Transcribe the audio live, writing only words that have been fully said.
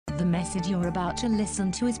message you're about to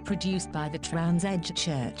listen to is produced by the Trans-Edge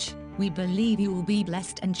Church. We believe you will be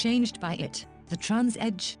blessed and changed by it. The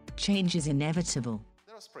Trans-Edge, change is inevitable.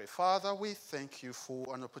 Let us pray. Father, we thank you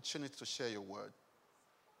for an opportunity to share your word.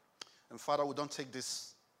 And Father, we don't take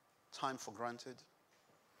this time for granted.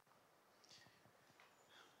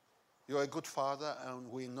 You're a good Father, and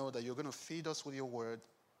we know that you're going to feed us with your word,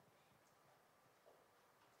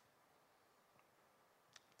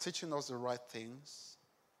 teaching us the right things,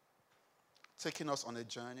 taking us on a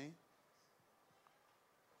journey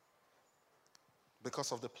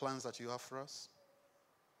because of the plans that you have for us.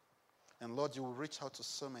 And Lord, you will reach out to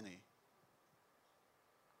so many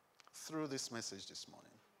through this message this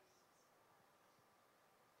morning.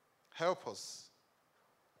 Help us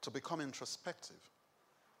to become introspective,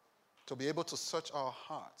 to be able to search our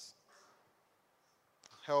hearts.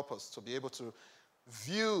 Help us to be able to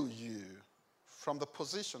view you from the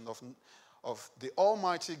position of the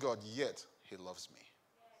Almighty God, yet He loves me.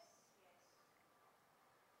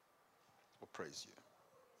 We praise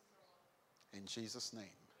you. In Jesus' name.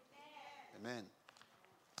 Amen.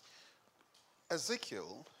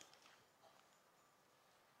 Ezekiel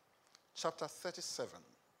chapter 37.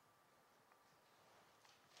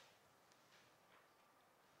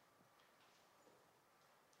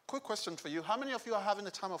 Quick question for you. How many of you are having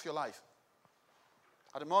the time of your life?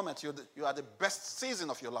 At the moment, you are the best season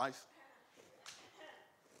of your life.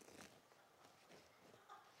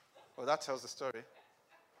 Well, that tells the story.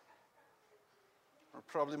 Or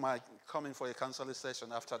probably might come in for a counseling session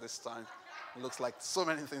after this time. It looks like so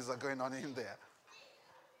many things are going on in there.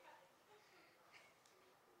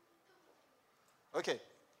 Okay.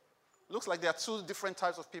 Looks like there are two different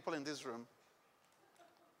types of people in this room.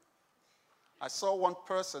 I saw one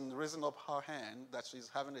person raising up her hand that she's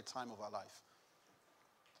having the time of her life.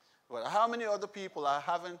 Well, how many other people are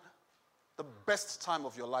having the best time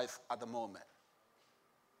of your life at the moment?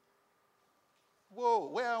 Whoa,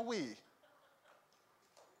 where are we?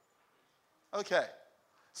 Okay.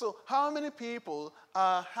 So how many people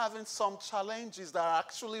are having some challenges that are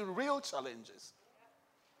actually real challenges?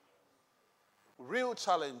 Real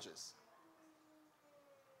challenges.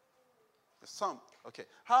 There's some. Okay.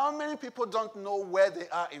 How many people don't know where they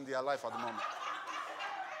are in their life at the moment?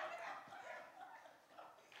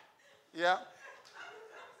 Yeah.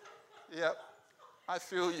 Yeah. I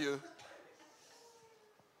feel you.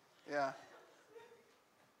 Yeah.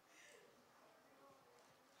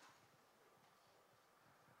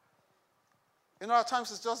 You know, at times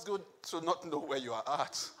it's just good to not know where you are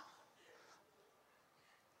at.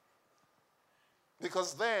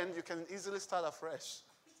 Because then you can easily start afresh.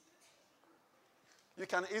 You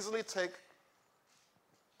can easily take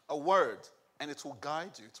a word and it will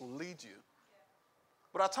guide you, it will lead you.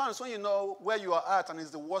 But at times when you know where you are at and it's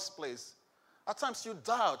the worst place, at times you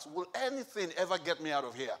doubt, will anything ever get me out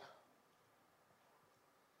of here?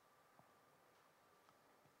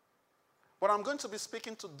 But I'm going to be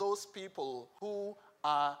speaking to those people who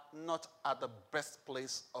are not at the best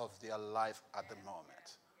place of their life at the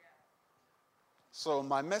moment. So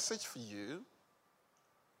my message for you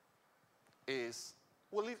is,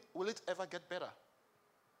 will it ever get better?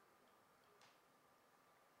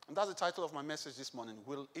 And that's the title of my message this morning.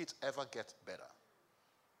 Will it ever get better?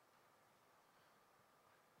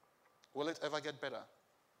 Will it ever get better?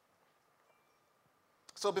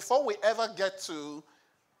 So before we ever get to,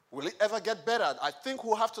 will it ever get better? I think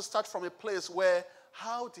we'll have to start from a place where,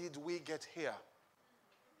 how did we get here?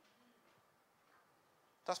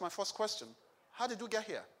 That's my first question. How did we get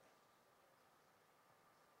here?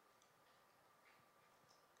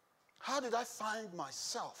 How did I find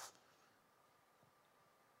myself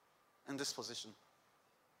in this position?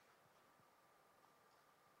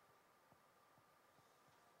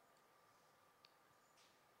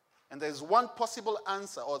 And there's one possible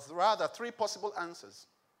answer, or rather three possible answers.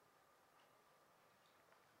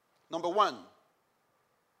 Number one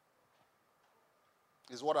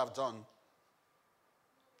is what I've done,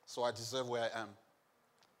 so I deserve where I am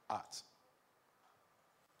at.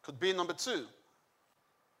 Could be number two.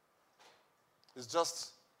 It's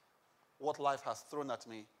just what life has thrown at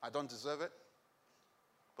me. I don't deserve it,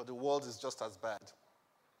 but the world is just as bad.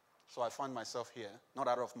 So I find myself here, not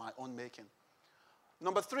out of my own making.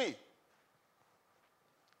 Number three,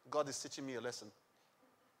 God is teaching me a lesson.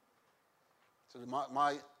 So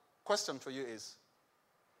my question for you is,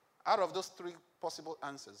 out of those three possible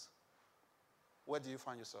answers, where do you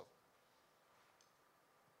find yourself?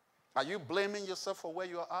 Are you blaming yourself for where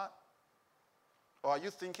you are at? Or are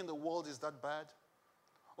you thinking the world is that bad?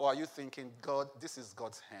 Or are you thinking, God, this is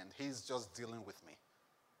God's hand. He's just dealing with me.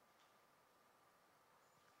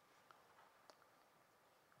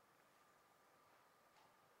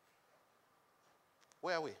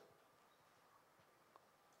 Where are we?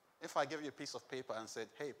 If I gave you a piece of paper and said,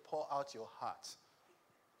 hey, pour out your heart,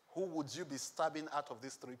 who would you be stabbing out of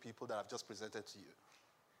these three people that I've just presented to you?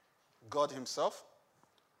 God himself,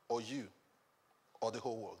 or you, or the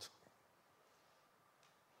whole world?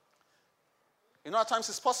 You know, at times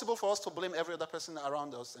it's possible for us to blame every other person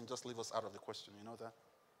around us and just leave us out of the question. You know that?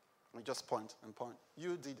 We just point and point.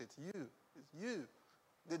 You did it. You.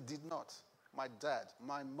 They did not. My dad,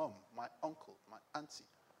 my mom, my uncle, my auntie,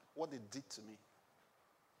 what they did to me.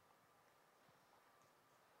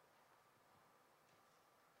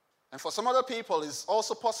 And for some other people, it's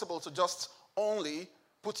also possible to just only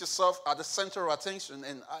put yourself at the center of attention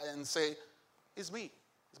and say, it's me.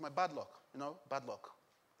 It's my bad luck. You know, bad luck.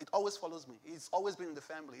 It always follows me. It's always been in the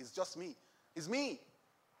family. It's just me. It's me.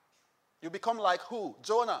 You become like who?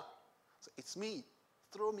 Jonah. So it's me.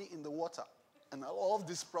 Throw me in the water and all of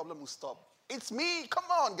this problem will stop. It's me. Come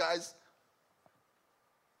on, guys.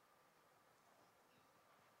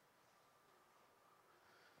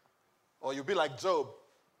 Or you'll be like Job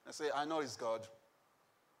and say, I know it's God.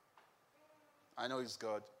 I know it's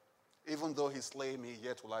God. Even though he slay me,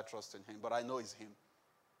 yet will I trust in him. But I know it's him.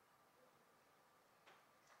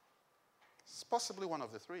 It's possibly one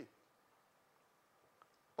of the three.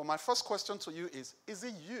 But my first question to you is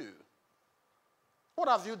it you? What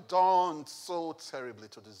have you done so terribly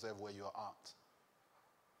to deserve where you are at?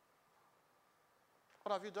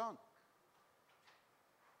 What have you done?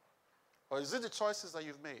 Or is it the choices that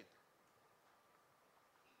you've made?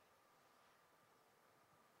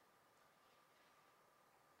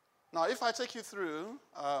 Now, if I take you through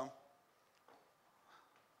a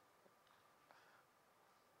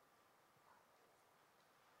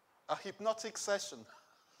hypnotic session,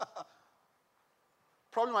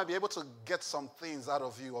 probably might be able to get some things out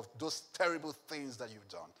of you of those terrible things that you've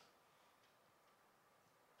done.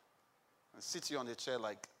 And sit you on a chair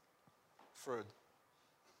like Freud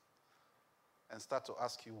and start to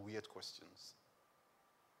ask you weird questions.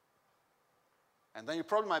 And then you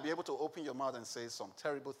probably might be able to open your mouth and say some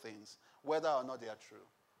terrible things, whether or not they are true.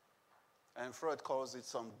 And Freud calls it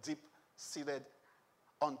some deep-seated,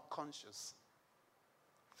 unconscious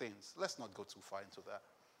things. Let's not go too far into that.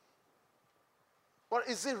 But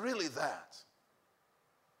is it really that?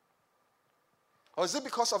 Or is it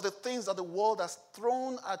because of the things that the world has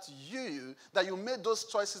thrown at you that you made those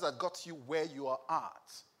choices that got you where you are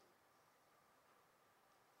at?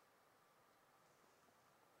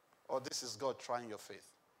 Or this is God trying your faith?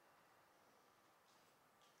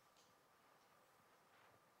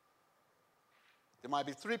 There might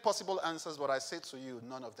be three possible answers, but I say to you,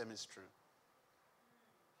 none of them is true.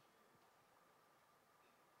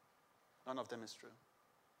 None of them is true.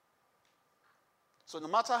 So no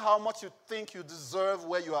matter how much you think you deserve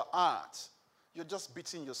where you are at, you're just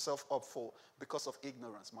beating yourself up for because of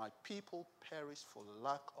ignorance. My people perish for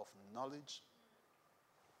lack of knowledge.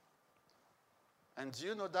 And do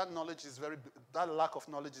you know that that lack of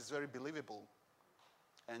knowledge is very believable?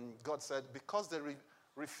 And God said, because they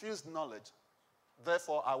refused knowledge,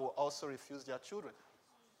 therefore I will also refuse their children.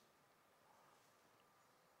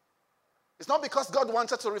 It's not because God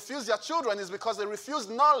wanted to refuse their children, it's because they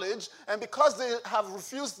refused knowledge, and because they have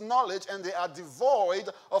refused knowledge and they are devoid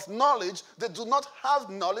of knowledge, they do not have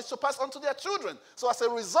knowledge to pass on to their children. So as a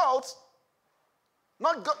result,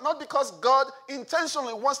 not because God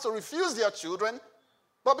intentionally wants to refuse their children,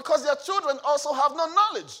 but because their children also have no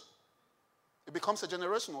knowledge. It becomes a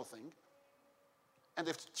generational thing, and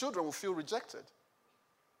the children will feel rejected.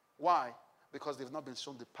 Why? Because they've not been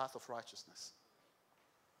shown the path of righteousness.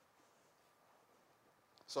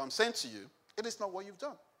 So I'm saying to you, it is not what you've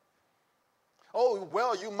done. Oh,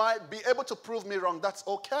 well, you might be able to prove me wrong. That's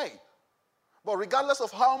okay. But regardless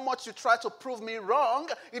of how much you try to prove me wrong,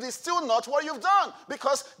 it is still not what you've done.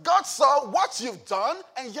 Because God saw what you've done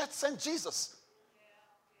and yet sent Jesus.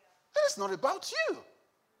 It is not about you.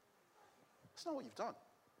 It's not what you've done.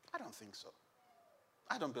 I don't think so.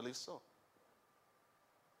 I don't believe so.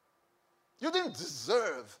 You didn't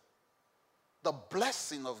deserve the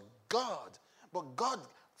blessing of God, but God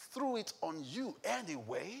threw it on you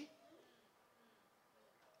anyway,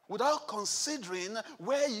 without considering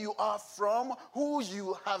where you are from, who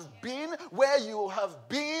you have been, where you have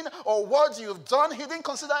been, or what you've done. He didn't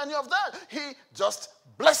consider any of that. He just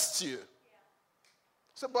blessed you.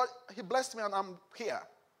 So, but he blessed me and I'm here,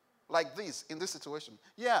 like this, in this situation.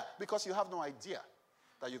 Yeah, because you have no idea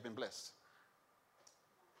that you've been blessed.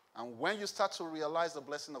 And when you start to realize the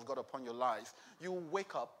blessing of God upon your life, you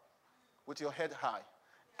wake up with your head high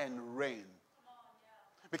and reign.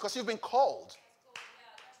 Because you've been called.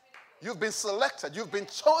 You've been selected. You've been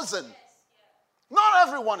chosen. Not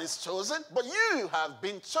everyone is chosen, but you have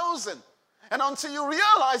been chosen. And until you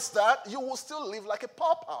realize that, you will still live like a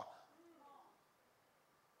pauper.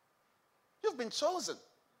 You've been chosen.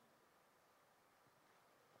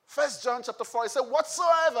 1 John chapter 4, it said,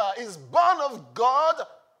 whatsoever is born of God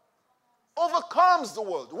overcomes the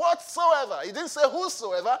world. Whatsoever. He didn't say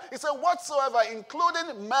whosoever. He said whatsoever,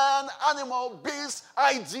 including man, animal, beast,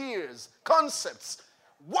 ideas, concepts.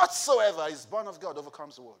 Whatsoever is born of God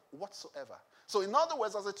overcomes the world. Whatsoever. So in other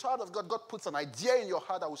words, as a child of God, God puts an idea in your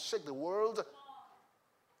heart that will shake the world.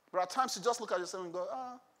 But at times you just look at yourself and go,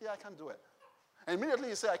 yeah, I can't do it. And immediately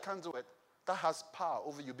you say, I can't do it. That has power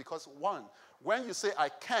over you because one, when you say I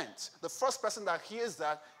can't, the first person that hears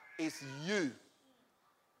that is you.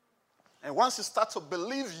 And once you start to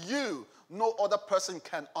believe you, no other person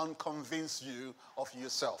can unconvince you of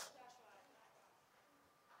yourself.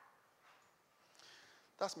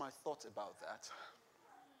 That's my thought about that.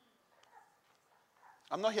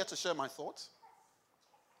 I'm not here to share my thoughts.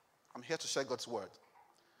 I'm here to share God's word.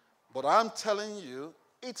 But I'm telling you,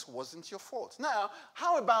 it wasn't your fault. Now,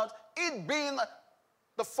 how about it being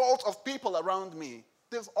the fault of people around me?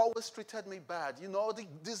 They've always treated me bad. You know,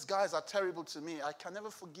 these guys are terrible to me. I can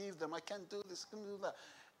never forgive them. I can't do this, I can't do that.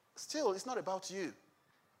 Still, it's not about you.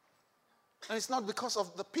 And it's not because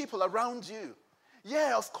of the people around you.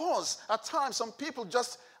 Yeah, of course, at times some people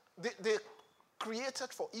just, they're created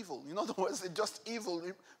for evil. In other words, they're just evil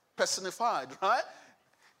personified, right?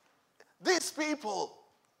 These people,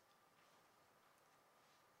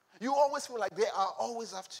 you always feel like they are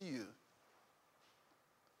always after you.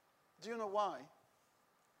 Do you know why?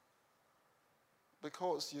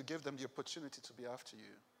 Because you give them the opportunity to be after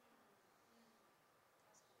you.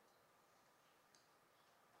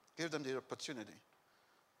 Give them the opportunity.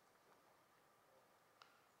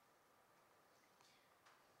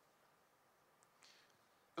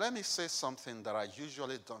 Let me say something that I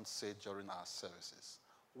usually don't say during our services.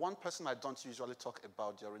 One person I don't usually talk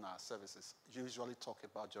about during our services,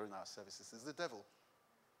 is the devil.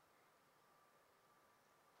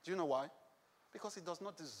 Do you know why? Because he does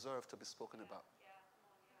not deserve to be spoken about.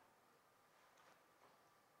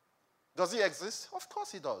 Does he exist? Of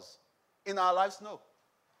course he does. In our lives, no.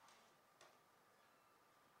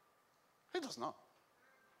 He does not.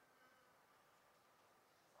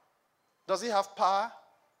 Does he have power?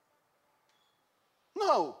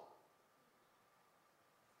 No.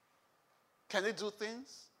 Can he do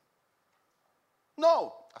things?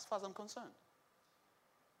 No, as far as I'm concerned.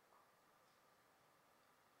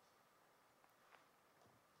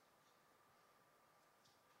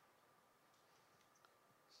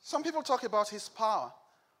 Some people talk about his power,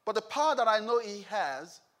 but the power that I know he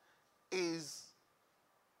has is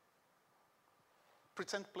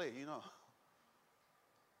pretend play, you know.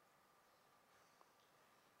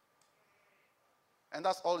 And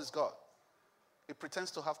that's all he's got. He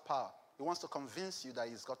pretends to have power. He wants to convince you that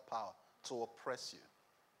he's got power to oppress you.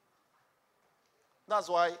 That's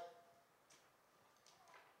why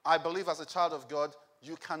I believe as a child of God,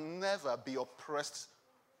 you can never be oppressed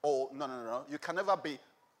no. You can never be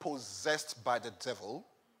possessed by the devil.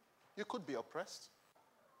 You could be oppressed.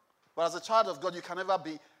 But as a child of God, you can never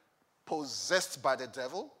be possessed by the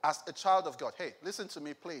devil. As a child of God, hey, listen to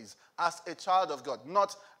me, please. As a child of God,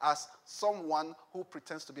 not as someone who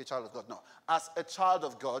pretends to be a child of God. No. As a child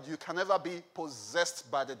of God, you can never be possessed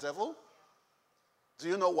by the devil. Do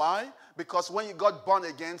you know why? Because when you got born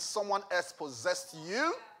again, someone else possessed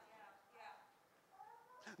you.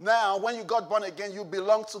 Now, when you got born again, you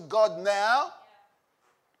belong to God now.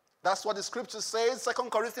 That's what the scripture says, 2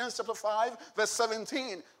 Corinthians chapter 5, verse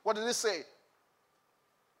 17. What did it say?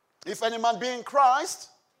 If any man be in Christ,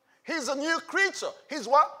 he's a new creature. He's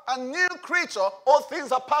what? A new creature. All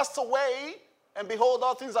things are passed away, and behold,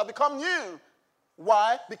 all things have become new.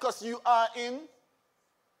 Why? Because you are in...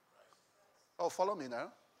 Oh, follow me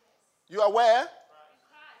now. You are where?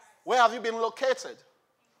 Where have you been located?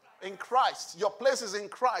 In Christ. Your place is in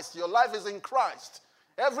Christ. Your life is in Christ.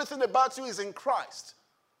 Everything about you is in Christ.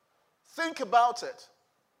 Think about it.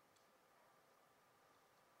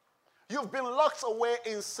 You've been locked away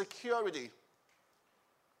in security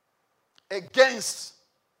against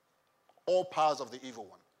all powers of the evil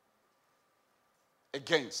one.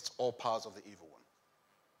 Against all powers of the evil one.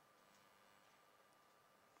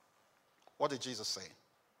 What did Jesus say?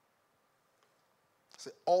 He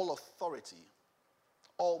said, all authority,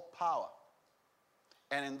 all power.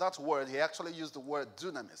 And in that word, he actually used the word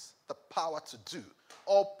dunamis, the power to do.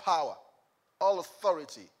 All power, all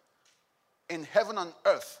authority in heaven and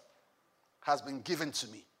earth has been given to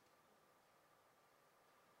me.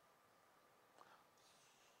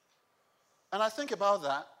 And I think about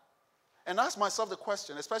that, and ask myself the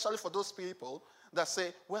question, especially for those people that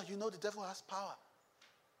say, well, you know the devil has power.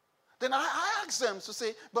 Then I ask them to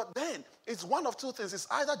say, but then it's one of two things. It's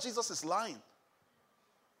either Jesus is lying,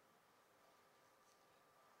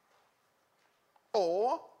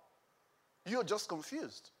 or you're just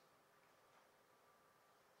confused.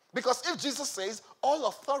 Because if Jesus says all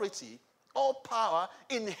authority, all power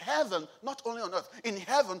in heaven, not only on earth, in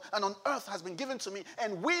heaven and on earth has been given to me,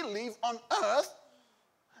 and we live on earth,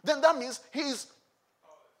 then that means he's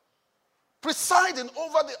presiding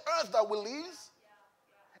over the earth that we live.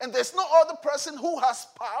 And there's no other person who has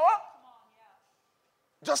power,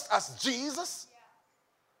 just as Jesus.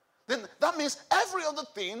 Then that means every other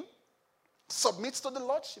thing submits to the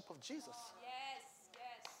lordship of Jesus.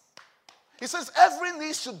 He says every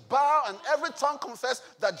knee should bow and every tongue confess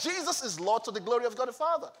that Jesus is Lord to the glory of God the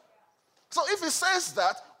Father. So if he says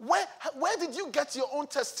that, where did you get your own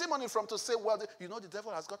testimony from to say, well, you know the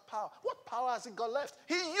devil has got power? What power has he got left?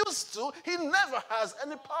 He used to. He never has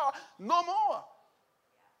any power. No more.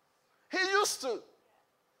 He used to.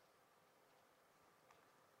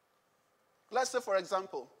 Let's say, for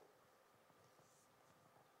example,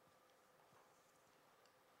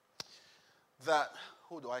 that,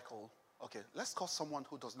 who do I call? Okay, let's call someone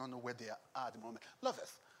who does not know where they are at the moment.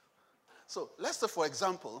 Loveth. So let's say, for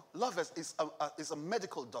example, Loveth is a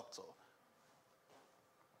medical doctor.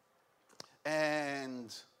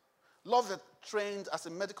 And Loveth trained as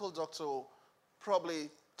a medical doctor probably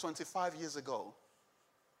 25 years ago.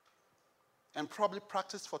 And probably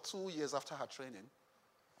practiced for 2 years after her training.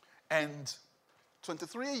 And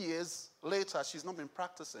 23 years later, she's not been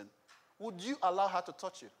practicing. Would you allow her to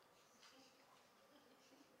touch you?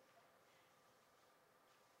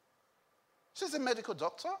 She's a medical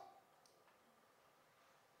doctor.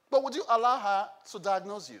 But would you allow her to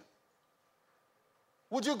diagnose you?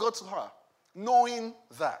 Would you go to her knowing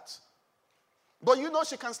that? But you know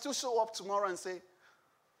she can still show up tomorrow and say,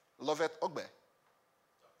 Loveth Ogbe,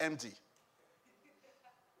 MD.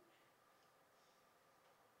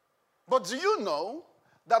 But do you know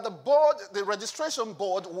that the registration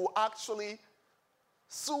board will actually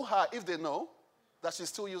sue her if they know that she's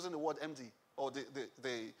still using the word MD or the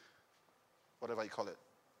whatever you call it,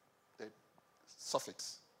 the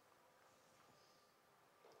suffix,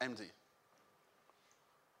 MD.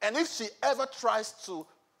 And if she ever tries to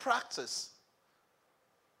practice,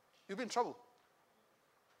 you'll be in trouble.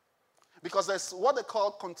 Because there's what they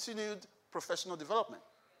call continued professional development.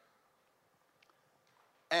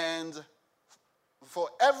 And for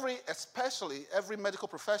especially every medical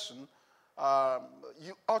profession,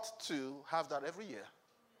 you ought to have that every year.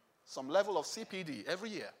 Some level of CPD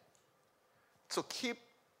every year to keep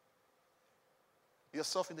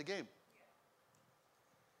yourself in the game.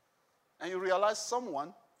 And you realize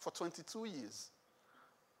someone for 22 years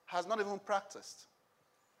has not even practiced.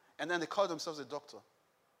 And then they call themselves a doctor.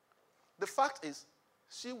 The fact is,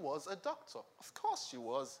 she was a doctor. Of course she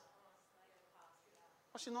was.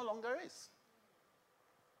 But she no longer is.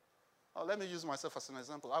 Oh, let me use myself as an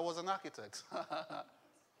example. I was an architect.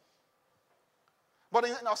 But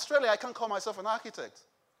in Australia, I can't call myself an architect.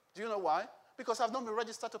 Do you know why? Because I've not been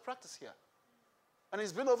registered to practice here. And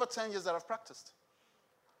it's been over 10 years that I've practiced.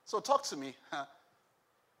 So talk to me.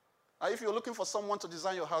 If you're looking for someone to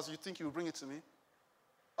design your house, you think you will bring it to me?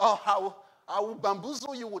 Oh, I will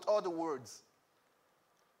bamboozle you with all the words.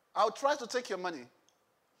 I'll try to take your money.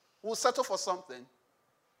 We'll settle for something.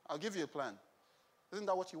 I'll give you a plan. Isn't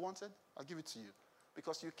that what you wanted? I'll give it to you.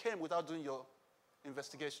 Because you came without doing your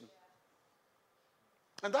investigation.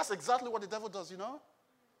 And that's exactly what the devil does, you know?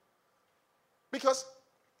 Because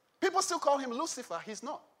people still call him Lucifer. He's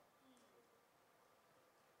not.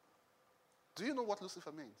 Do you know what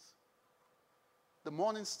Lucifer means? The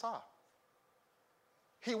morning star.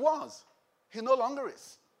 He was. He no longer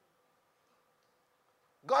is.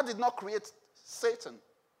 God did not create Satan.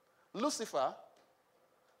 Lucifer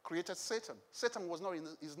created Satan. Satan was not in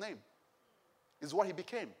his name. It's what he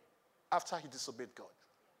became after he disobeyed God.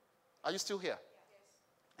 Are you still here?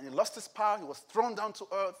 And he lost his power. He was thrown down to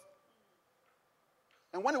earth.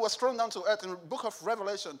 And when he was thrown down to earth in the book of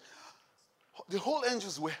Revelation, the whole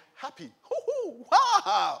angels were happy. Hoo-hoo,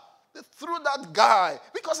 wow! They threw that guy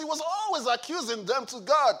because he was always accusing them to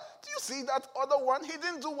God. Do you see that other one? He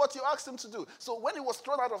didn't do what you asked him to do. So when he was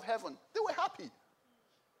thrown out of heaven, they were happy.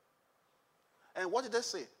 And what did they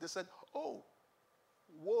say? They said, oh,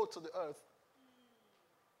 woe to the earth.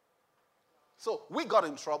 So we got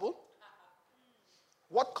in trouble.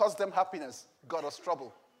 What caused them happiness got us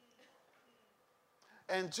trouble.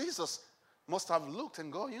 And Jesus must have looked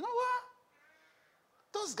and go, you know what?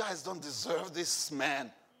 Those guys don't deserve this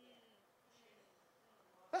man.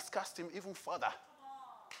 Let's cast him even further.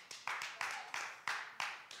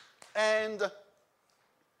 And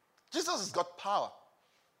Jesus has got power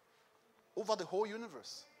over the whole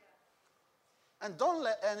universe. And don't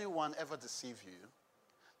let anyone ever deceive you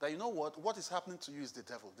that, you know what is happening to you is the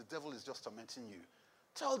devil. The devil is just tormenting you.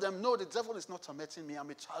 Tell them, no, the devil is not tormenting me. I'm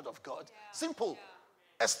a child of God. Yeah. Simple.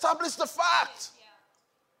 Yeah. Establish the fact.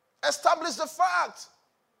 Yeah. Establish the fact.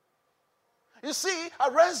 You see,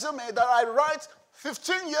 a resume that I write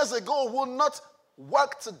 15 years ago will not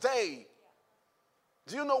work today.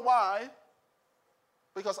 Do you know why?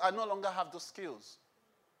 Because I no longer have those skills.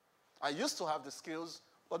 I used to have the skills,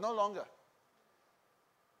 but no longer.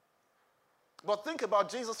 But think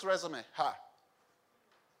about Jesus' resume.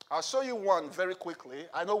 I'll show you one very quickly.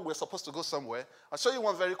 I know we're supposed to go somewhere. I'll show you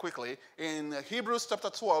one very quickly. In Hebrews chapter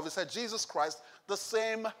 12, it said, Jesus Christ, the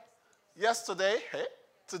same yesterday,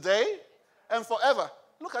 today, and forever.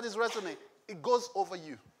 Look at his resume. It goes over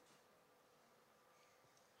you.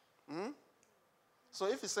 So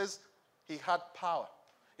if he says he had power,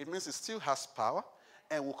 it means he still has power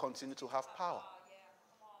and will continue to have power.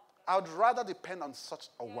 I would rather depend on such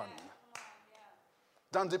a one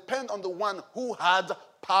than depend on the one who had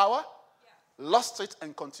power, lost it,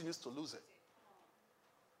 and continues to lose it.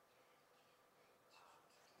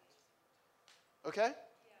 Okay?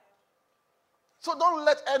 So don't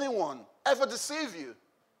let anyone ever deceive you.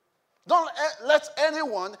 Don't let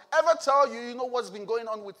anyone ever tell you, you know what's been going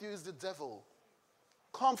on with you is the devil.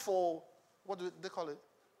 Come for, what do they call it?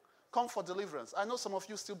 Come for deliverance. I know some of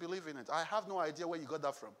you still believe in it. I have no idea where you got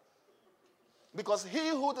that from. Because he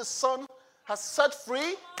who the Son has set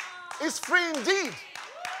free is free indeed.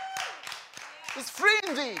 It's free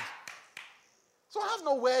indeed. So I have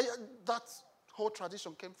no where that whole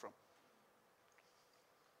tradition came from.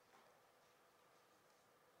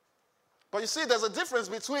 But you see, there's a difference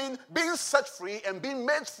between being set free and being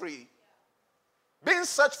made free. Being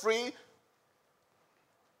set free,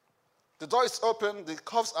 the door is open, the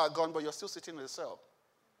cuffs are gone, but you're still sitting in the cell.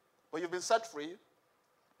 But you've been set free,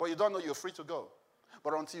 but you don't know you're free to go.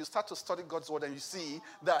 But until you start to study God's word and you see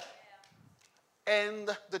that, and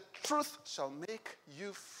the truth shall make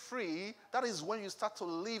you free, that is when you start to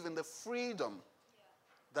live in the freedom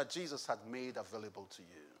that Jesus had made available to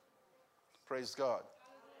you. Praise God.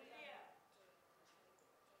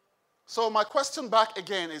 So my question back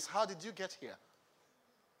again is, how did you get here?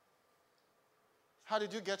 How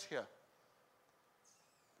did you get here?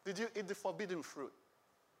 Did you eat the forbidden fruit?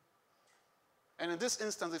 And in this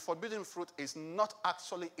instance, the forbidden fruit is not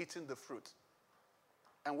actually eating the fruit.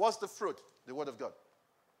 And what's the fruit? The word of God.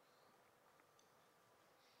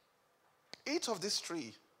 Eat of this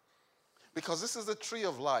tree, because this is the tree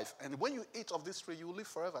of life. And when you eat of this tree, you will live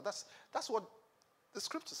forever. That's what the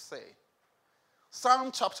scriptures say.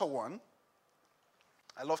 Psalm chapter 1.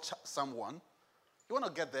 I love Psalm 1. You want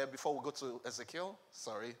to get there before we go to Ezekiel?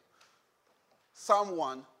 Sorry. Psalm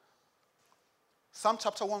 1. Psalm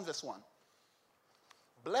chapter 1 verse 1.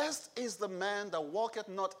 Blessed is the man that walketh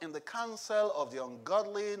not in the counsel of the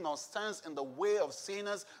ungodly, nor stands in the way of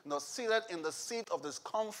sinners, nor sitteth in the seat of the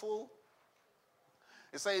scornful.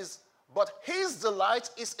 It says, but his delight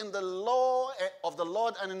is in the law of the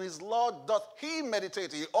Lord, and in his law doth he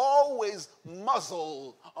meditate. He always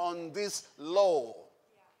muzzle on this law.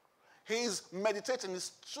 He's meditating,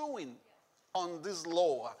 he's chewing on this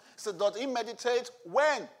law. So doth he meditate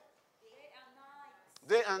when?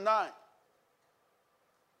 Day and night.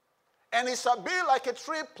 And it shall be like a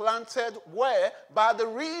tree planted where? By the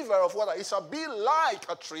river of water. It shall be like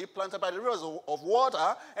a tree planted by the rivers of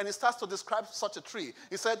water. And it starts to describe such a tree.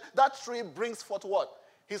 He said, that tree brings forth what?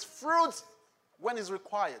 His fruits when it's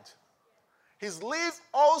required. His leaf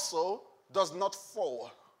also does not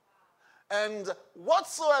fall. And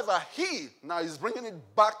whatsoever he, now he's bringing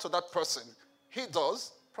it back to that person, he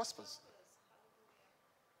does, prospers.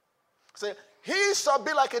 Say, he shall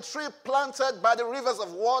be like a tree planted by the rivers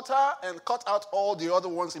of water, and cut out all the other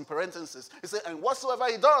ones in parentheses. He said, and whatsoever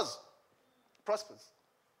he does, prospers.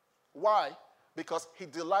 Why? Because he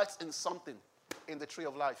delights in something, in the tree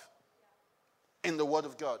of life, in the word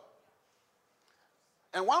of God.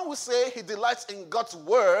 And when we say he delights in God's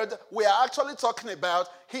word, we are actually talking about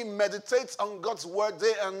he meditates on God's word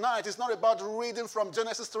day and night. It's not about reading from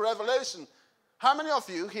Genesis to Revelation. How many of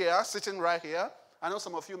you here, sitting right here, I know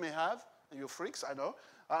some of you may have, and you're freaks, I know,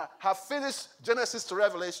 have finished Genesis to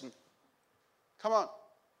Revelation? Come on.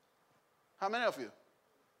 How many of you?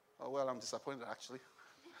 Oh, well, I'm disappointed, actually.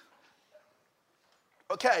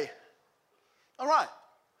 Okay. All right.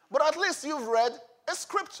 But at least you've read a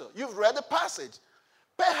scripture. You've read a passage.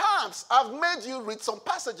 Perhaps I've made you read some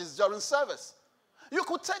passages during service. You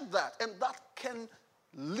could take that, and that can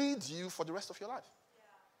lead you for the rest of your life.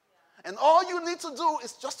 And all you need to do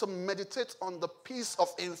is just to meditate on the piece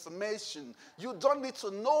of information. You don't need to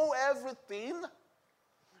know everything.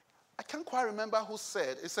 I can't quite remember who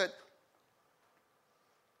said. He said,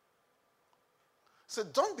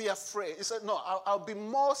 don't be afraid. He said, no, I'll be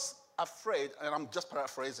more afraid, and I'm just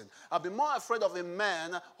paraphrasing. I'll be more afraid of a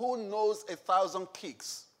man who knows 1,000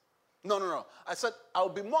 kicks. No. I said, I'll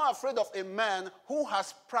be more afraid of a man who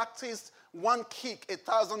has practiced one kick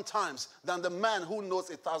 1,000 times than the man who knows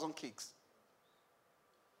 1,000 kicks.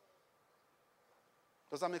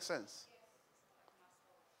 Does that make sense?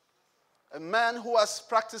 A man who has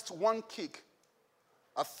practiced one kick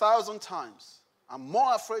 1,000 times, I'm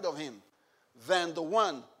more afraid of him than the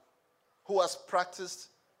one who has practiced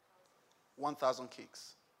 1,000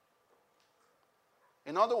 kicks.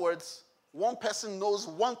 In other words, one person knows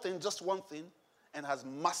one thing, just one thing, and has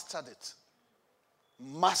mastered it.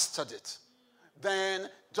 Mastered it. Then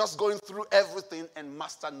just going through everything and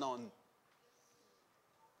master none.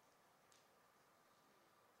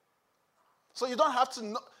 So you don't have to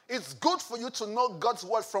know. It's good for you to know God's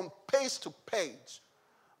word from page to page.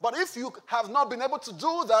 But if you have not been able to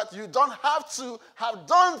do that, you don't have to have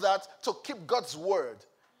done that to keep God's word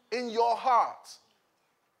in your heart.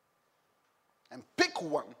 And pick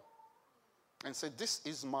one and say, this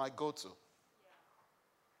is my go-to.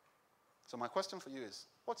 So my question for you is,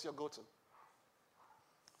 what's your go-to?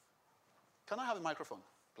 Can I have a microphone,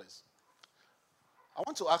 please? I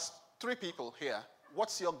want to ask 3 people here,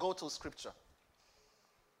 what's your go-to scripture?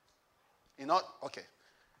 Okay.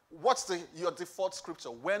 What's your default scripture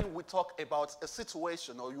when we talk about a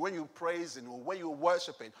situation, or when you're praising, or when you're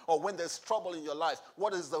worshiping, or when there's trouble in your life?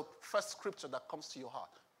 What is the first scripture that comes to your heart?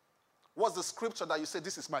 What's the scripture that you say,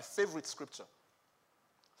 this is my favorite scripture?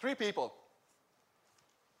 3 people.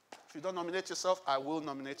 If you don't nominate yourself, I will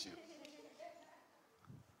nominate you.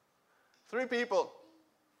 3 people.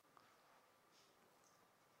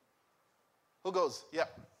 Who goes? Yeah.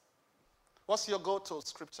 What's your go-to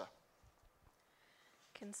scripture?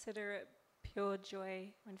 Consider it pure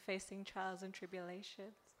joy when facing trials and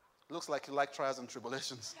tribulations. Looks like you like trials and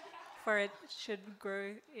tribulations. For it should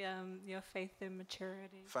grow your faith in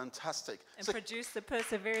maturity. Fantastic. And produce the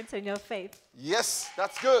perseverance in your faith. Yes,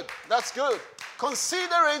 that's good. That's good.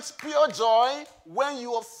 Consider it pure joy when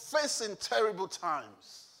you are facing terrible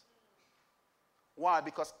times. Why?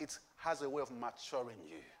 Because it has a way of maturing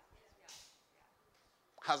you.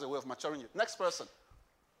 Has a way of maturing you. Next person.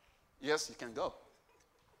 Yes, you can go.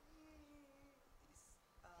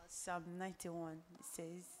 Psalm 91, it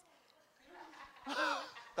says.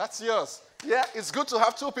 That's yours. Yeah, it's good to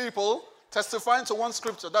have 2 people testifying to one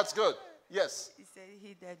scripture. That's good. Yes. He said,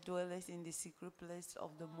 he that dwelleth in the secret place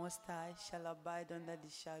of the Most High shall abide under the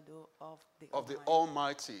shadow of the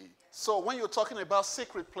Almighty. So when you're talking about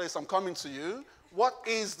secret place, I'm coming to you. What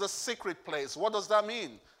is the secret place? What does that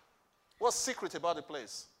mean? What's secret about the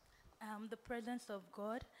place? The presence of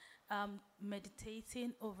God,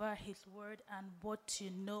 meditating over his word and what you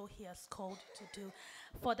know he has called to do.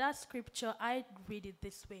 For that scripture, I read it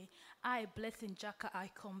this way. I, blessing Jaka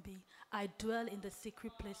Ikombi, I dwell in the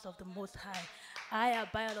secret place of the Most High. I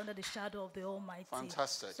abide under the shadow of the Almighty.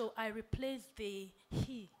 Fantastic. So I replace the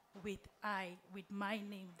he with I, with my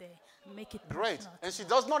name there. Make it great. personal. And she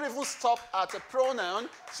does not even stop at a pronoun.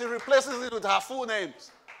 She replaces it with her full name.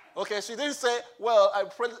 Okay, she didn't say, well, I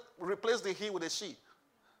replace the he with a she.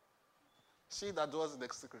 She that dwells in the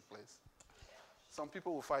secret place. Some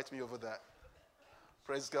people will fight me over that.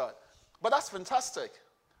 Praise God. But that's fantastic.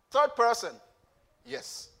 3rd person.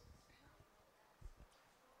 Yes.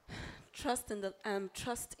 Trust in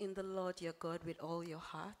the Lord your God with all your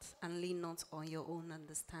heart, and lean not on your own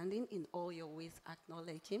understanding. In all your ways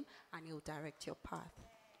acknowledge him, and he'll direct your path.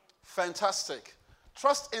 Fantastic.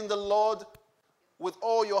 Trust in the Lord with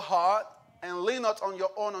all your heart, and lean not on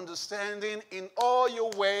your own understanding. In all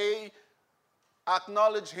your way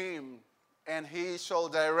acknowledge him, and he shall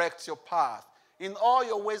direct your path. In all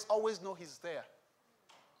your ways, always know he's there.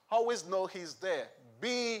 Always know he's there.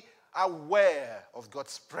 Be aware of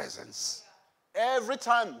God's presence. Every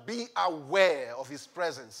time, be aware of his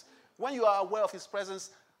presence. When you are aware of his presence,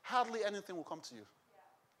 hardly anything will come to you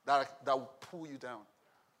that will pull you down.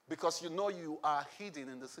 Because you know you are hidden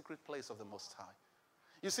in the secret place of the Most High.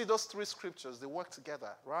 You see, those 3 scriptures, they work together,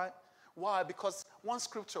 right? Why? Because one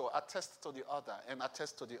scripture attests to the other and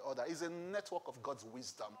attests to the other. It's a network of God's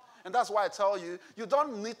wisdom. And that's why I tell you, you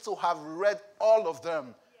don't need to have read all of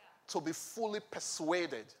them to be fully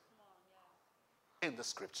persuaded in the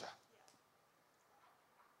scripture.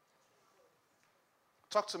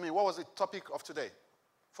 Talk to me. What was the topic of today?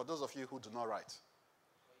 For those of you who do not write.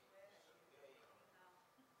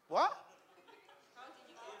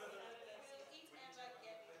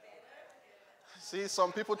 See,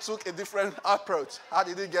 some people took a different approach. How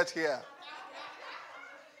did it get here?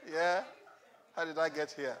 Yeah? How did I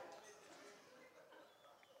get here?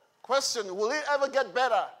 Question, will it ever get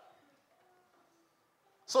better?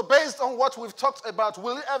 So based on what we've talked about,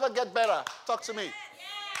 will it ever get better? Talk to me. Yes.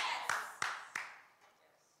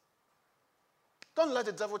 Don't let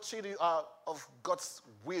the devil cheat you out of God's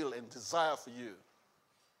will and desire for you.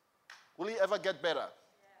 Will it ever get better?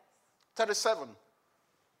 Yes. 37,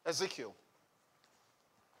 Ezekiel.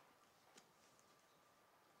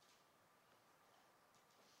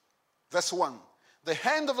 Verse 1. The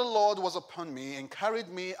hand of the Lord was upon me and carried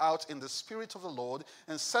me out in the spirit of the Lord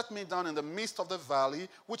and set me down in the midst of the valley,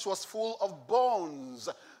 which was full of bones.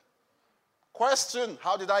 Question,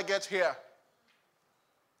 how did I get here?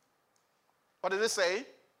 What did it say?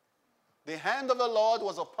 The hand of the Lord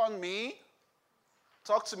was upon me.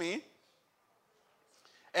 Talk to me.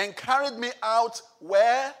 And carried me out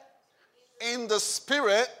where? In the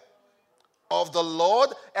spirit of the Lord,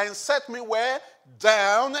 and set me where?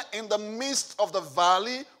 Down in the midst of the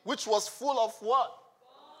valley, which was full of what?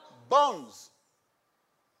 Bones.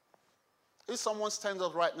 If someone stands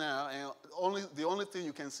up right now and the only thing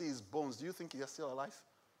you can see is bones, do you think you're still alive?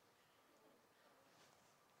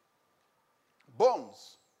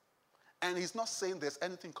 Bones. And he's not saying there's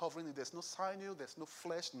anything covering it. There's no sinew, there's no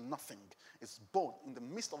flesh, nothing. It's bone in the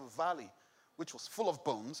midst of a valley, which was full of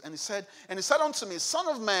bones. And he said unto me, Son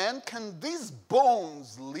of man, can these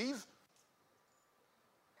bones live?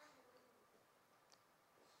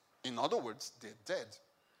 In other words, they're dead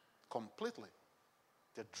completely.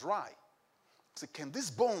 They're dry. So can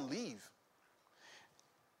this bone live?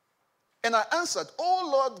 And I answered,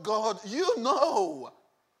 Oh Lord God, you know.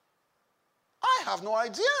 I have no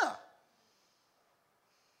idea.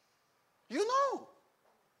 You know.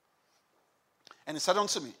 And he said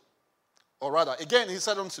unto me, or rather, again, he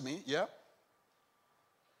said unto me, yeah?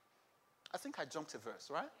 I think I jumped a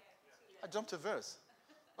verse, right? I jumped a verse.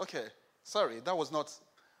 Okay, sorry, that was not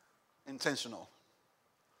intentional.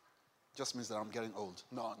 Just means that I'm getting old.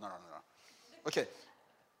 No. Okay,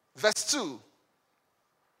 verse 2.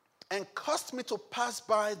 And caused me to pass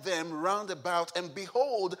by them round about, and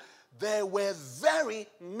behold, there were very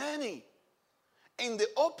many in the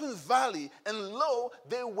open valley, and lo,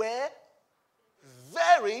 they were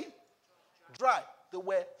very dry. There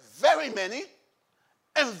were very many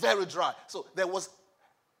and very dry. So there was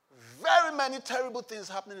very many terrible things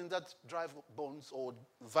happening in that dry bones or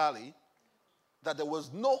valley, that there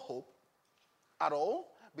was no hope at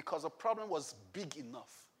all, because the problem was big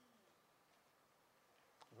enough.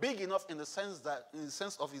 Big enough in the sense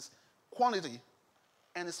of its quantity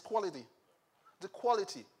and its quality. The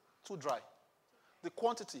quality, too dry. The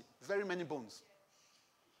quantity, very many bones.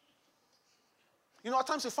 You know, at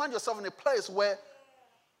times you find yourself in a place where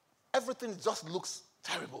everything just looks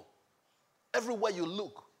terrible. Everywhere you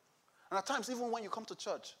look. And at times, even when you come to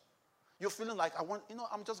church, you're feeling like,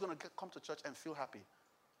 I'm just going to come to church and feel happy.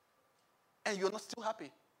 And you're not still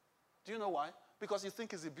happy. Do you know why? Because you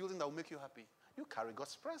think it's a building that will make you happy. You carry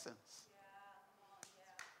God's presence.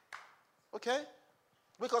 Okay?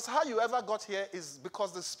 Because how you ever got here is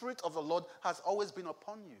because the Spirit of the Lord has always been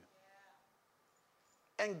upon you.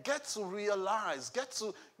 And get to realize, get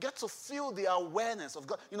to feel the awareness of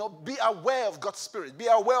God. You know, be aware of God's Spirit. Be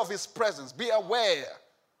aware of His presence. Be aware.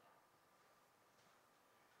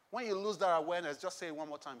 When you lose that awareness, just say one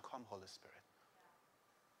more time, come, Holy Spirit.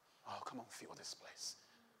 Oh, come on, feel this place.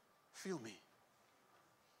 Feel me.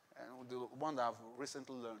 And the one that I've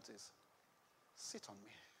recently learned is, sit on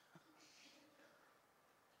me.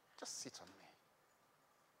 Just sit on me.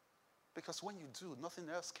 Because when you do, nothing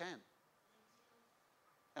else can.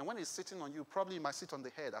 And when he's sitting on you, probably he might sit on the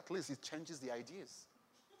head. At least it changes the ideas.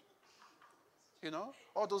 You know,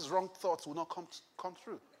 all those wrong thoughts will not come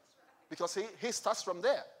through. Because he starts from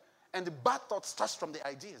there. And the bad thought starts from the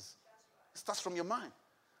ideas. It starts from your mind.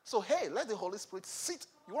 So, hey, let the Holy Spirit sit.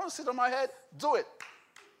 You want to sit on my head? Do it.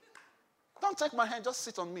 Don't take my hand, just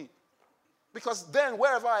sit on me. Because then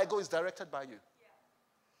wherever I go is directed by you.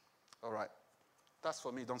 All right. That's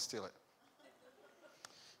for me. Don't steal it.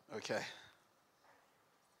 Okay.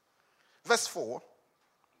 Verse 4.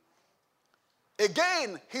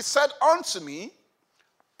 Again, he said unto me,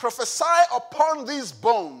 prophesy upon these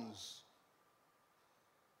bones,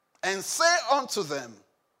 and say unto them,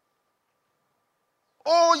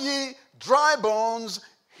 O ye dry bones,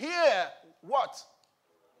 hear what?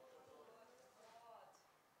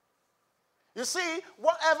 You see,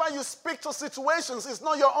 whatever you speak to situations is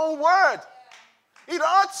not your own word. It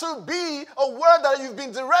ought to be a word that you've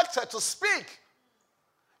been directed to speak.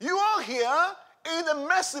 You are here in a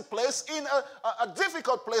messy place, in a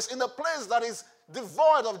difficult place, in a place that is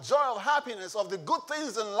devoid of joy, of happiness, of the good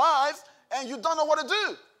things in life, and you don't know what to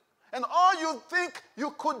do. And all you think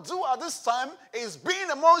you could do at this time is being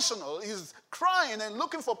emotional, is crying and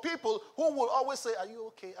looking for people who will always say, are you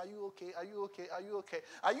okay? Are you okay? Are you okay? Are you okay?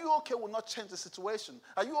 Are you okay will not change the situation.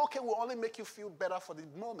 Are you okay will only make you feel better for the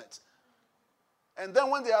moment. And then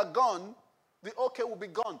when they are gone, the okay will be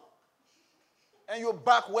gone. And you're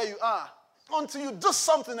back where you are until you do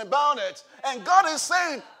something about it. And God is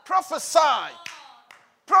saying, prophesy.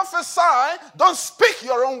 Prophesy. Don't speak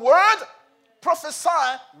your own word. Prophesy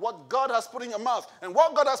what God has put in your mouth. And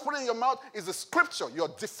what God has put in your mouth is the scripture, your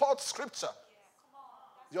default scripture.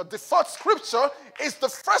 Your default scripture is the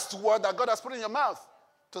first word that God has put in your mouth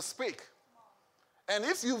to speak. And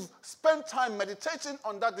if you've spent time meditating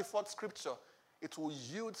on that default scripture, it will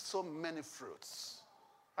yield so many fruits.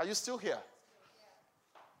 Are you still here?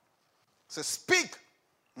 It says, speak.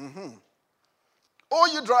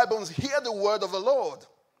 All you dry bones, hear the word of the Lord.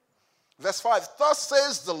 Verse 5, thus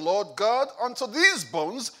says the Lord God unto these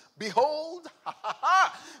bones, behold,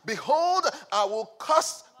 behold, I will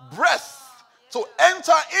cause breath to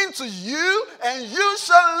enter into you, and you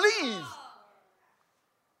shall live.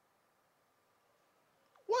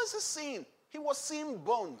 What is he seeing? He was seeing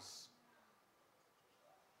bones.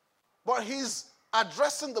 But he's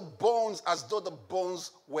addressing the bones as though the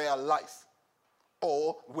bones were alive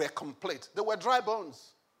or were complete. They were dry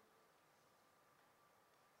bones.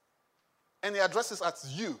 And he addresses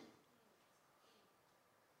as you.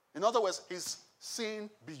 In other words, he's seeing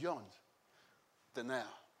beyond the now.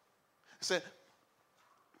 He said,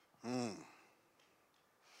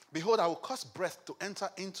 behold, I will cause breath to enter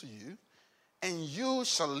into you, and you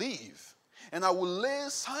shall live. And I will lay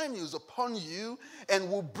sinews upon you, and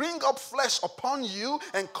will bring up flesh upon you,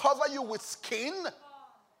 and cover you with skin,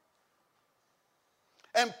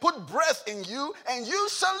 and put breath in you, and you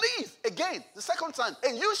shall live. Again, the second time,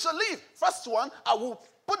 and you shall live. First one, I will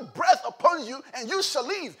put breath upon you, and you shall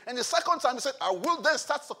live. And the second time, he said, I will then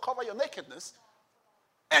start to cover your nakedness,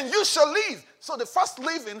 and you shall live. So the first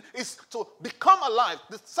living is to become alive.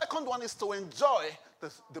 The second one is to enjoy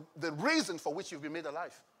the reason for which you've been made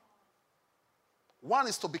alive. One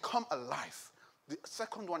is to become alive. The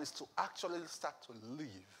second one is to actually start to live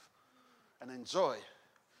and enjoy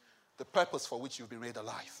the purpose for which you've been made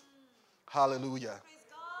alive. Hallelujah.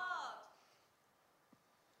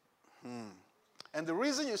 And the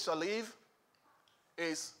reason you shall live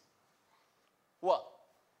is what?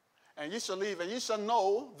 And you shall live, and you shall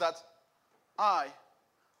know that I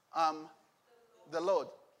am the Lord.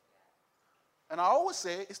 And I always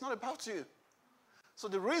say, it's not about you. So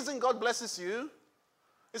the reason God blesses you,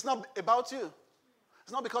 it's not about you.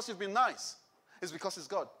 It's not because you've been nice. It's because it's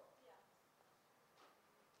God.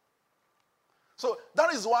 So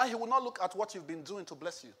that is why he will not look at what you've been doing to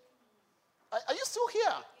bless you. Are you still here?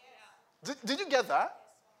 Yeah. Did you get that?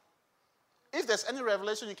 If there's any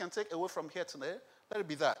revelation you can take away from here today, let it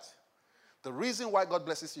be that. The reason why God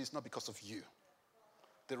blesses you is not because of you.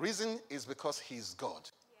 The reason is because he's God.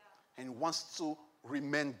 And he wants to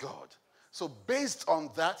remain God. So based on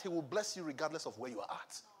that, he will bless you regardless of where you are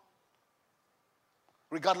at.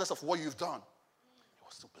 Regardless of what you've done. He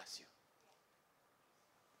wants to bless you.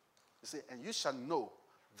 You say, and you shall know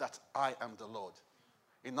that I am the Lord.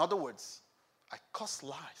 In other words, I cause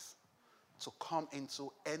life to come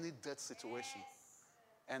into any dead situation.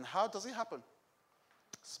 And how does it happen?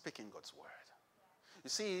 Speaking God's word. You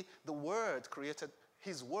see,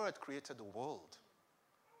 his word created the world.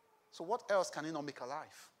 So what else can he not make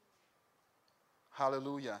alive?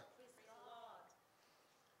 Hallelujah.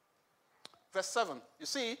 Verse 7. You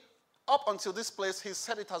see, up until this place, he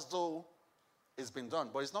said it as though it's been done,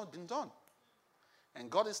 but it's not been done. And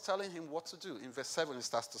God is telling him what to do. In verse 7, he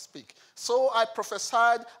starts to speak. So I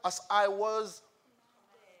prophesied as I was.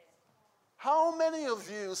 How many of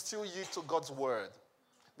you still yield to God's word?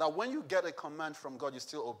 That when you get a command from God, you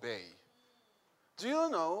still obey? Do you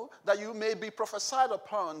know that you may be prophesied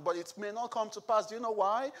upon, but it may not come to pass? Do you know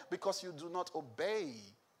why? Because you do not obey.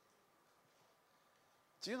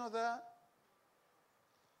 Do you know that?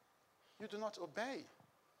 You do not obey.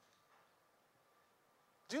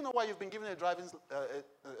 Do you know why you've been given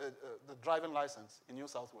the driving license in New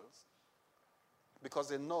South Wales? Because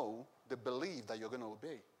they believe that you're going to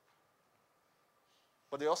obey.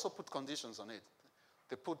 But they also put conditions on it.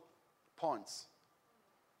 They put points.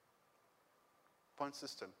 Point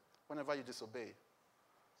system. Whenever you disobey,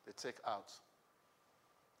 they take out.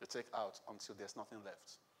 They take out until there's nothing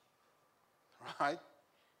left. Right?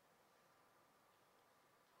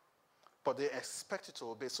 But they expect you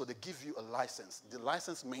to obey, so they give you a license. The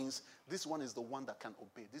license means this one is the one that can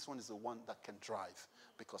obey. This one is the one that can drive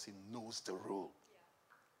because he knows the rule.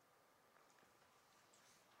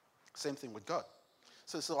 Same thing with God.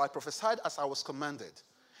 So I prophesied as I was commanded.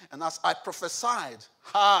 And as I prophesied,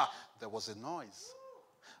 there was a noise.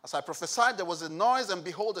 As I prophesied, there was a noise, and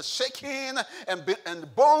behold, a shaking,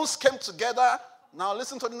 and bones came together. Now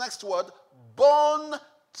listen to the next word. Bone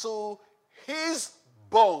to his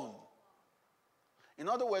bone. In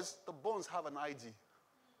other words, the bones have an ID.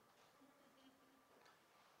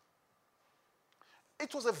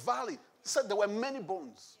 It was a valley. He said there were many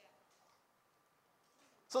bones.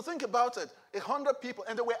 So think about it. 100 people,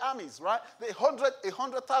 and there were armies, right?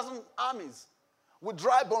 100,000 armies with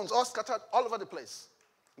dry bones all scattered all over the place.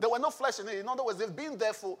 There were no flesh in it. In other words, they've been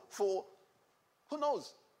there for who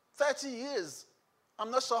knows, 30 years. I'm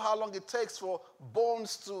not sure how long it takes for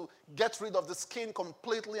bones to get rid of the skin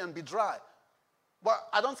completely and be dry. But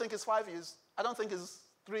I don't think it's 5 years. I don't think it's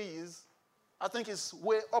 3 years. I think it's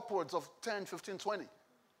way upwards of 10, 15, 20.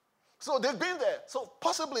 So they've been there. So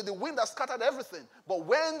possibly the wind has scattered everything. But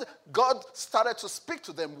when God started to speak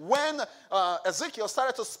to them, when Ezekiel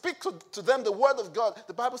started to speak to them the word of God,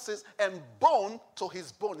 the Bible says, and bone to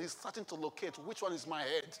his bone. He's starting to locate which one is my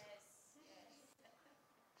head.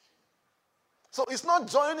 So it's not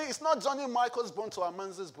joining Michael's bone to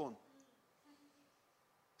Amanze's bone.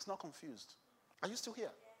 It's not confused. Are you still here?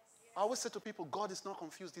 I always say to people, God is not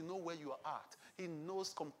confused. He knows where you are at. He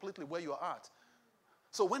knows completely where you are at.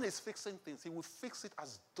 So when he's fixing things, he will fix it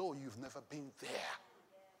as though you've never been there.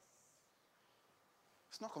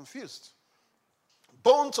 It's not confused.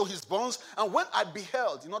 Bone to his bones. And when I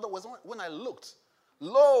beheld, in other words, when I looked,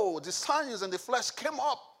 lo, the sinews and the flesh came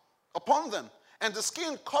up upon them, and the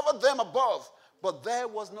skin covered them above, but there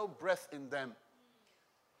was no breath in them.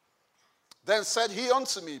 Then said he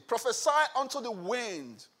unto me, prophesy unto the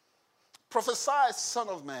wind, prophesy, son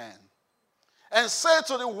of man, and say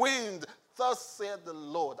to the wind, thus saith the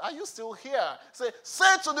Lord. Are you still here?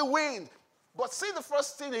 Say to the wind. But see the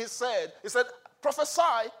first thing he said,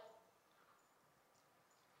 prophesy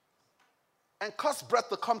and cause breath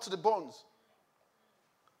to come to the bones.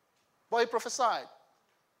 But he prophesied.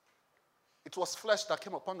 It was flesh that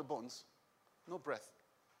came upon the bones, no breath.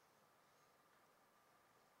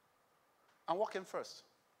 And what came first?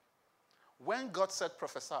 When God said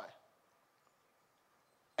prophesy,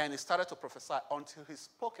 and he started to prophesy until he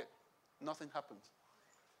spoke it, nothing happened.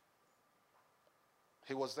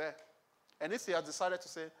 He was there. And if he had decided to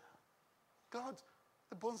say, God,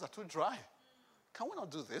 the bones are too dry. Can we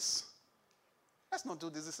not do this? Let's not do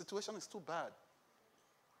this. The situation is too bad.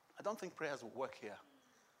 I don't think prayers will work here.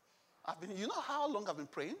 You know how long I've been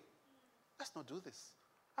praying? Let's not do this.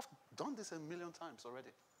 I've done this 1,000,000 times already.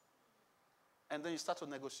 And then you start to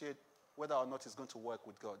negotiate whether or not it's going to work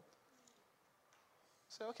with God.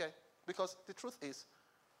 Say, okay, because the truth is,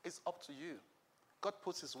 it's up to you. God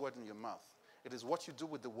puts his word in your mouth. It is what you do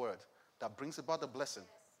with the word that brings about the blessing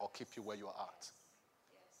or keep you where you are at.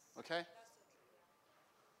 Okay?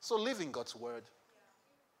 So live in God's word.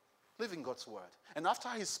 Live in God's word. And after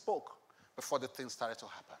he spoke, before the things started to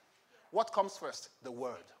happen. What comes first? The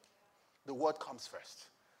word. The word comes first.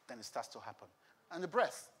 Then it starts to happen. And the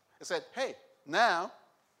breath. He said, hey, now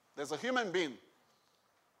there's a human being.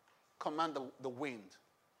 Command the wind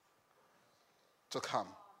to come.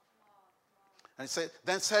 And he said,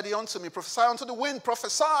 then said he unto me, prophesy unto the wind,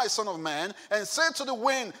 prophesy, son of man, and say to the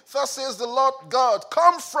wind, thus says the Lord God,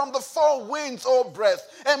 come from the four winds, O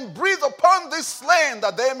breath, and breathe upon this slain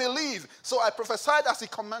that they may live. So I prophesied as he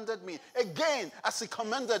commanded me, again as he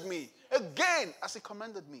commanded me, again as he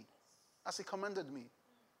commanded me, as he commanded me.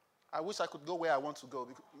 I wish I could go where I want to go.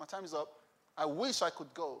 My time is up. I wish I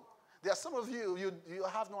could go. There are some of you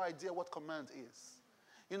have no idea what command is.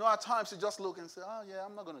 You know, at times you just look and say, oh, yeah,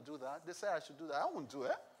 I'm not going to do that. They say I should do that. I won't do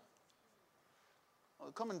it. Well,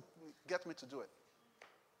 come and get me to do it.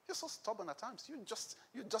 You're so stubborn at times. You're just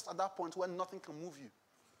at that point where nothing can move you.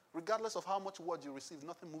 Regardless of how much word you receive,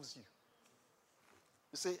 nothing moves you.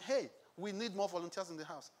 You say, hey, we need more volunteers in the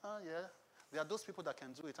house. Oh, yeah. There are those people that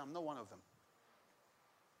can do it. I'm not one of them.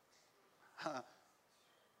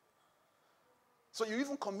 So you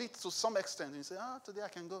even commit to some extent. And you say, today I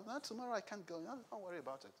can go. Tomorrow I can't go. Don't worry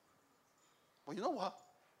about it. But you know what?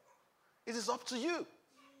 It is up to you.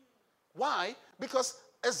 Why? Because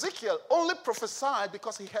Ezekiel only prophesied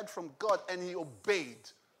because he heard from God and he obeyed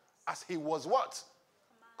as he was what?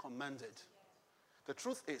 Commanded. The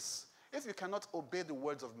truth is, if you cannot obey the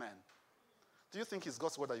words of man, do you think it's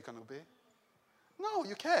God's word that you can obey? No,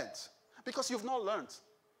 you can't. Because you've not learned.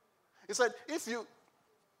 He said,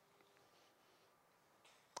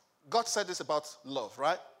 God said this about love,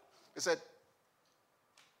 right? He said,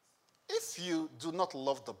 if you do not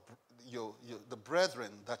love the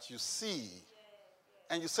brethren that you see,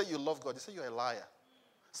 and you say you love God, you say you're a liar.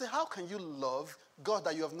 Say, how can you love God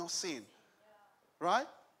that you have not seen? Right?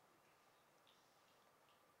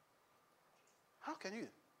 How can you?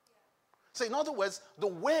 So in other words, the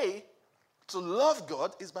way to love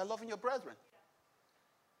God is by loving your brethren.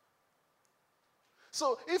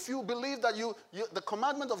 So if you believe that the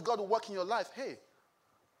commandment of God will work in your life, hey,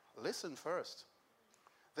 listen first.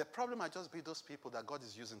 The problem might just be those people that God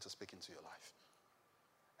is using to speak into your life.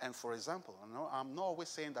 And for example, I'm not always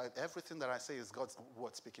saying that everything that I say is God's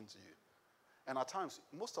word speaking to you. And at times,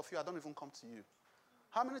 most of you, I don't even come to you.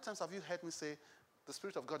 How many times have you heard me say, the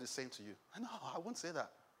Spirit of God is saying to you? No, I won't say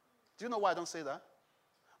that. Do you know why I don't say that?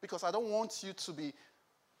 Because I don't want you to be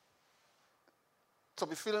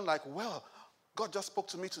feeling like, well, God just spoke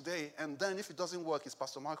to me today, and then if it doesn't work, it's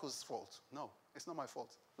Pastor Michael's fault. No, it's not my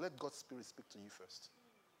fault. Let God's Spirit speak to you first.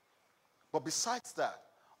 But besides that,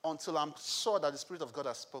 until I'm sure that the Spirit of God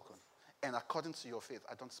has spoken, and according to your faith,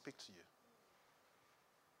 I don't speak to you.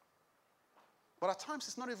 But at times,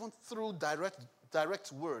 it's not even through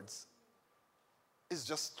direct words. It's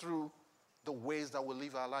just through the ways that we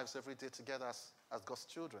live our lives every day together as God's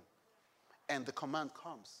children. And the command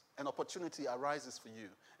comes. An opportunity arises for you.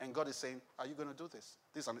 And God is saying, are you going to do this?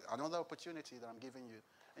 This is another opportunity that I'm giving you.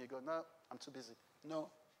 And you go, no, I'm too busy. No,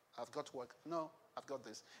 I've got work. No, I've got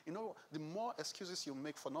this. You know, the more excuses you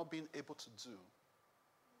make for not being able to do,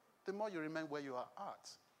 the more you remain where you are at.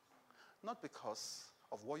 Not because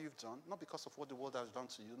of what you've done, not because of what the world has done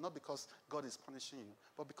to you, not because God is punishing you,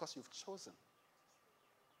 but because you've chosen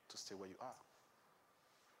to stay where you are.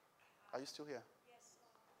 Are you still here? Yes.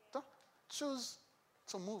 Don't choose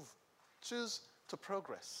to move. Choose to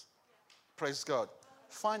progress. Praise God.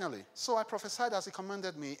 Finally, so I prophesied as he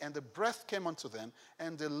commanded me, and the breath came unto them,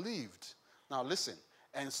 and they lived. Now listen,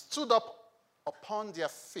 and stood up upon their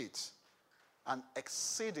feet, an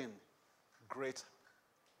exceeding great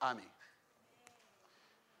army.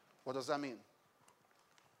 What does that mean?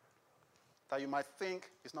 That you might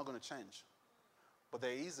think it's not going to change. But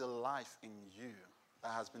there is a life in you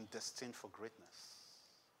that has been destined for greatness.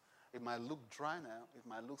 It might look dry now. It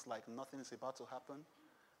might look like nothing is about to happen.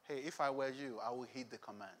 Hey, if I were you, I will heed the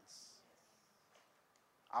commands.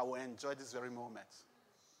 I will enjoy this very moment.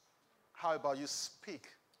 How about you speak?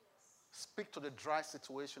 Speak to the dry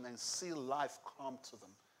situation and see life come to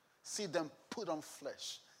them. See them put on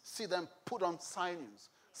flesh. See them put on sinews.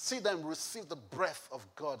 See them receive the breath of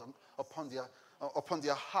God upon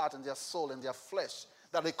their heart and their soul and their flesh.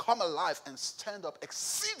 That they come alive and stand up.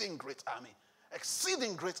 Exceeding great army.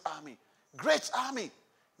 Exceeding great army. Great army.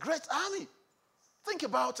 Great army. Think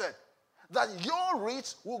about it. That your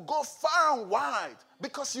reach will go far and wide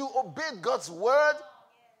because you obeyed God's word.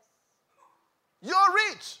 Your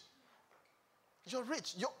reach. Your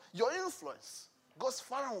reach. Your influence goes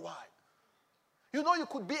far and wide. You know you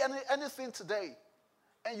could be anything today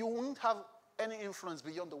and you won't have any influence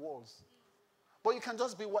beyond the walls. But you can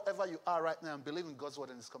just be whatever you are right now and believe in God's word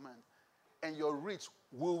and his command. And your reach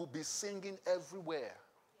will be singing everywhere.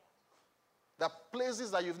 There are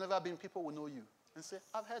places that you've never been, people will know you. And say,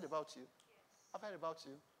 I've heard about you. I've heard about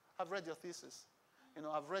you. I've read your thesis.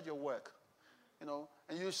 I've read your work.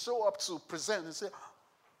 And you show up to present and say,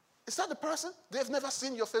 is that the person? They've never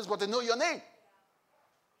seen your face, but they know your name.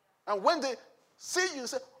 And when they see you and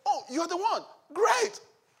say, oh, you're the one. Great.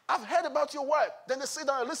 I've heard about your work. Then they sit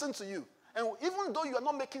down and listen to you. And even though you are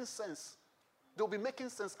not making sense, they'll be making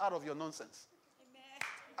sense out of your nonsense.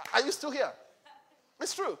 Amen. Are you still here?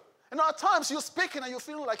 It's true. At times you're speaking and you're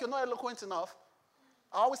feeling like you're not eloquent enough.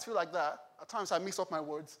 I always feel like that. At times I mix up my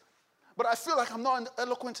words. But I feel like I'm not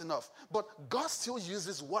eloquent enough. But God still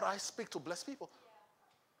uses what I speak to bless people.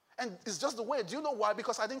 And it's just the way. Do you know why?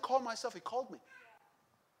 Because I didn't call myself. He called me.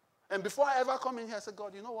 And before I ever come in here, I said,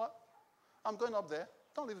 God, you know what? I'm going up there.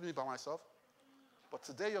 Don't leave me by myself. But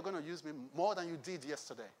today you're going to use me more than you did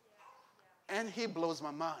yesterday. And he blows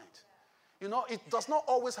my mind. It does not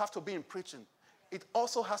always have to be in preaching. It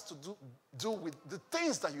also has to do with the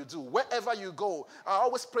things that you do. Wherever you go, I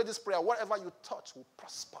always pray this prayer. Whatever you touch will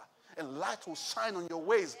prosper. And light will shine on your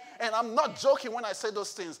ways. And I'm not joking when I say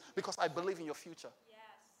those things because I believe in your future.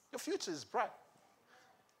 Your future is bright.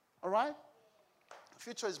 All right?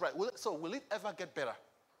 Future is bright. Will it ever get better?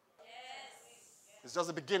 Yes. It's just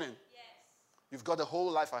the beginning. Yes. You've got a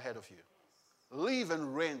whole life ahead of you. Live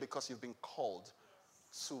and reign because you've been called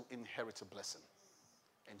to inherit a blessing.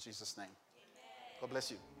 In Jesus' name. Amen. God bless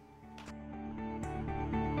you.